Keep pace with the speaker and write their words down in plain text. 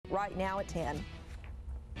right now at 10.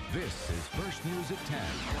 This is First News at 10.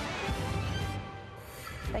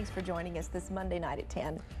 Thanks for joining us this Monday night at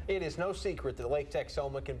 10. It is no secret that Lake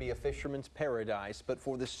Texoma can be a fisherman's paradise, but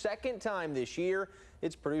for the second time this year,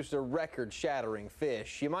 it's produced a record-shattering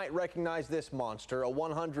fish. You might recognize this monster, a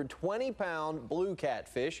 120-pound blue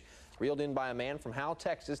catfish, reeled in by a man from Howell,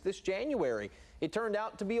 Texas this January. It turned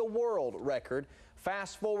out to be a world record.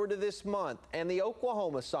 Fast forward to this month, and the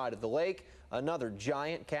Oklahoma side of the lake, another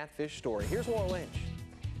giant catfish story. Here's Laura Lynch.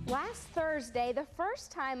 Last Thursday, the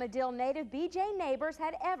first time a Dill native, BJ Neighbors,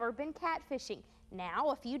 had ever been catfishing. Now,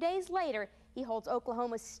 a few days later, he holds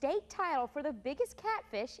Oklahoma's state title for the biggest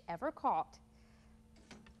catfish ever caught.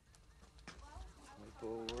 We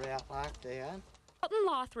pull her out like that. Elton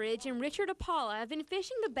Lothridge and Richard Apala have been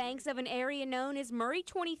fishing the banks of an area known as Murray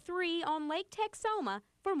 23 on Lake Texoma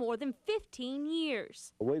for more than 15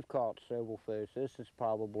 years. We've caught several fish. This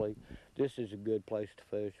is a good place to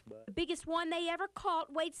fish. But the biggest one they ever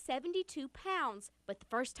caught weighed 72 pounds, but the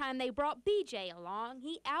first time they brought BJ along,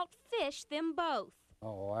 he outfished them both.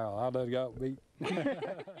 Oh, wow, I done got beat.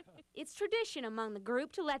 It's tradition among the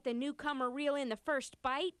group to let the newcomer reel in the first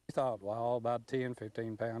bite. We thought, well, about 10,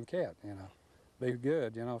 15-pound cat, you know. Be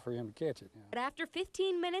good, you know, for him to catch it. You know. But after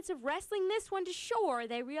 15 minutes of wrestling this one to shore,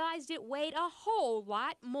 they realized it weighed a whole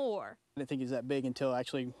lot more. I didn't think he was that big until I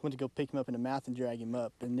actually went to go pick him up in the mouth and drag him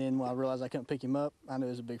up. And then when I realized I couldn't pick him up, I knew it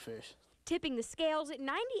was a big fish. Tipping the scales at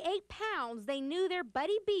 98 pounds, they knew their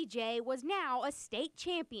buddy BJ was now a state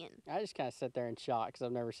champion. I just kind of sat there in shock because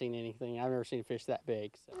I've never seen anything. I've never seen a fish that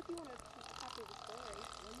big. So.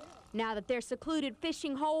 Now that their secluded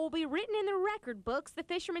fishing hole will be written in the record books, the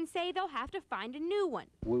fishermen say they'll have to find a new one.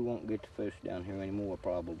 we won't get to fish down here anymore,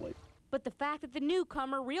 probably. But the fact that the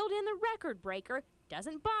newcomer reeled in the record breaker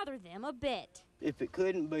doesn't bother them a bit. If it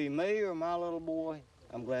couldn't be me or my little boy,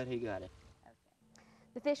 I'm glad he got it.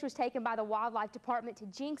 The fish was taken by the Wildlife Department to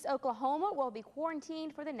Jinx, Oklahoma, where it will be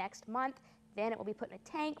quarantined for the next month. Then it will be put in a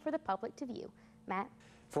tank for the public to view. Matt?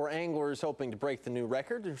 For anglers hoping to break the new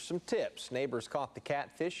record, there's some tips. Neighbors caught the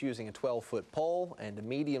catfish using a 12-foot pole and a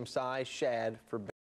medium-sized shad for bait.